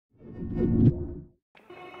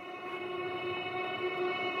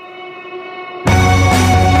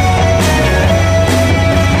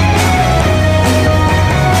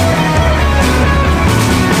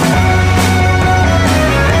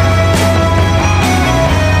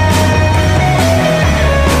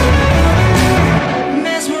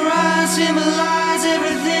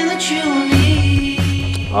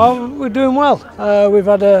well. We've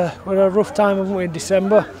had a rough time, haven't we, in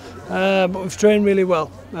December, but we've trained really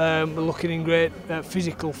well. We're looking in great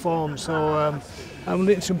physical form, so I'm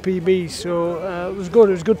hitting some PBs. So it was good.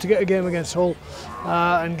 It was good to get a game against Hull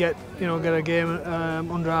and get a game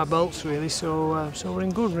under our belts really. So we're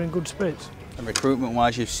in good spirits. And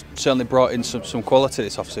recruitment-wise, you've certainly brought in some quality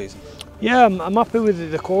this off-season. Yeah, I'm happy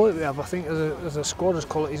with the quality we have. I think as a squad, as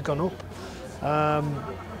quality's gone up.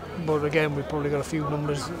 But again, we've probably got a few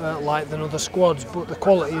numbers light than other squads, but the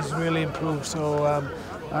quality has really improved. So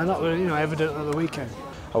that was evident at the weekend.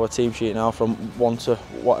 Our team sheet now, from 1 to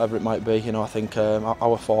whatever it might be, I think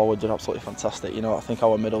our forwards are absolutely fantastic. I think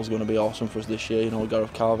our middle's going to be awesome for us this year. We've got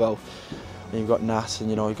Garreth Carvell, and you've got Nas,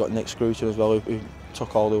 and you've got Nick Scruton as well, who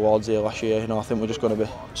took all the awards here last year. I think we're just going to be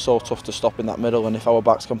so tough to stop in that middle, and if our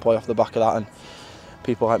backs can play off the back of that, and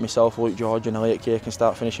people like myself, Luke George and Elliot Keir can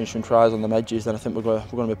start finishing some tries on the edges, then I think we're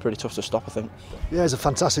going to be pretty tough to stop, I think. Yeah, he's a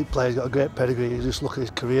fantastic player. He's got a great pedigree. You just look at his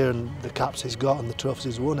career and the caps he's got and the trophies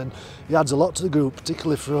he's won, and he adds a lot to the group,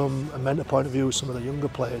 particularly from a mentor point of view with some of the younger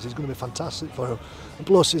players. He's going to be fantastic for him. And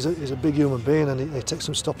plus, he's a big human being, and he takes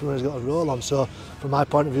some stopping when he's got a roll on. So, from my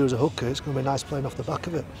point of view as a hooker, it's going to be nice playing off the back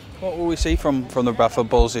of it. What will we see from the Bradford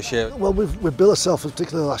Bulls this year? Well, we've built ourselves,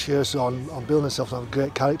 particularly last year, so on building ourselves to have a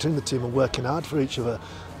great character in the team and working hard for each other.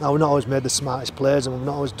 Now, we've not always made the smartest players, and we've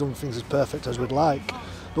not always done things as perfect as we'd like.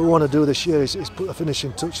 But what we want to do this year is put a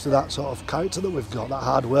finishing touch to that sort of character that we've got, that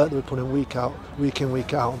hard work that we put in week in,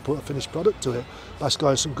 week out, and put a finished product to it by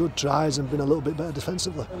scoring some good tries and being a little bit better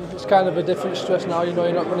defensively. It's kind of a different stress now, you're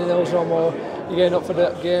not running those no more, you're getting up for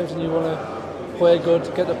the games and you want to play good,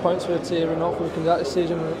 get the points for the team, and hopefully we can do that this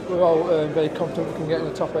season. We're all very confident we can get in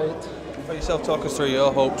the top 8. For yourself, talk us through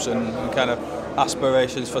your hopes and kind of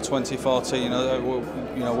aspirations for 2014.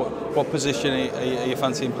 What position are you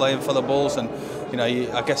fancying playing for the Bulls? And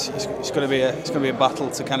I guess it's going to be a battle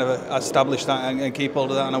to kind of establish that and keep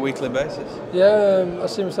hold of that on a weekly basis. Yeah, I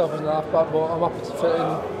see myself as an halfback, but I'm happy to fit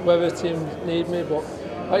in wherever the team need me. But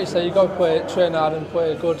like you say, you've got to train hard and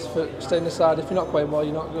play good for stay in the side. If you're not playing well,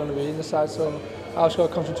 you're not going to be in the side. So I've just got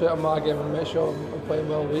to concentrate on my game and make sure I'm playing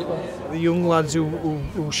well weekly. The young lads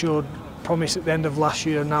who showed promise at the end of last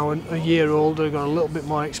year, now a year older, got a little bit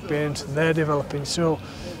more experience, and they're developing. So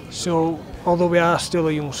although we are still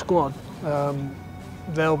a young squad,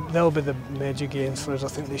 they'll be the major gains for us, I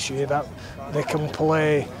think, this year. That they can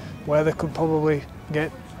play where they could probably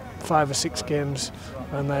get 5 or 6 games,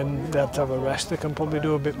 and then they'll have a rest. They can probably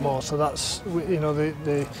do a bit more. So that's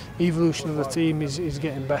the evolution of the team is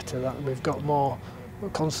getting better. That we've got more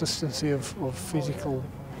consistency of physical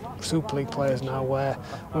Super League players now, where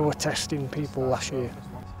we were testing people last year.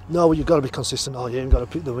 No, you've got to be consistent all year. You've got to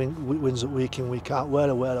pick the wins up week in, week out. We're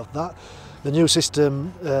aware of that. The new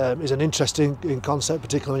system is an interesting concept,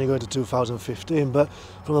 particularly when you go to 2015. But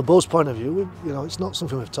from a Bulls point of view, it's not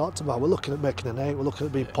something we've talked about. We're looking at making an 8. We're looking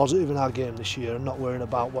at being positive in our game this year and not worrying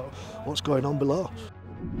about what's going on below.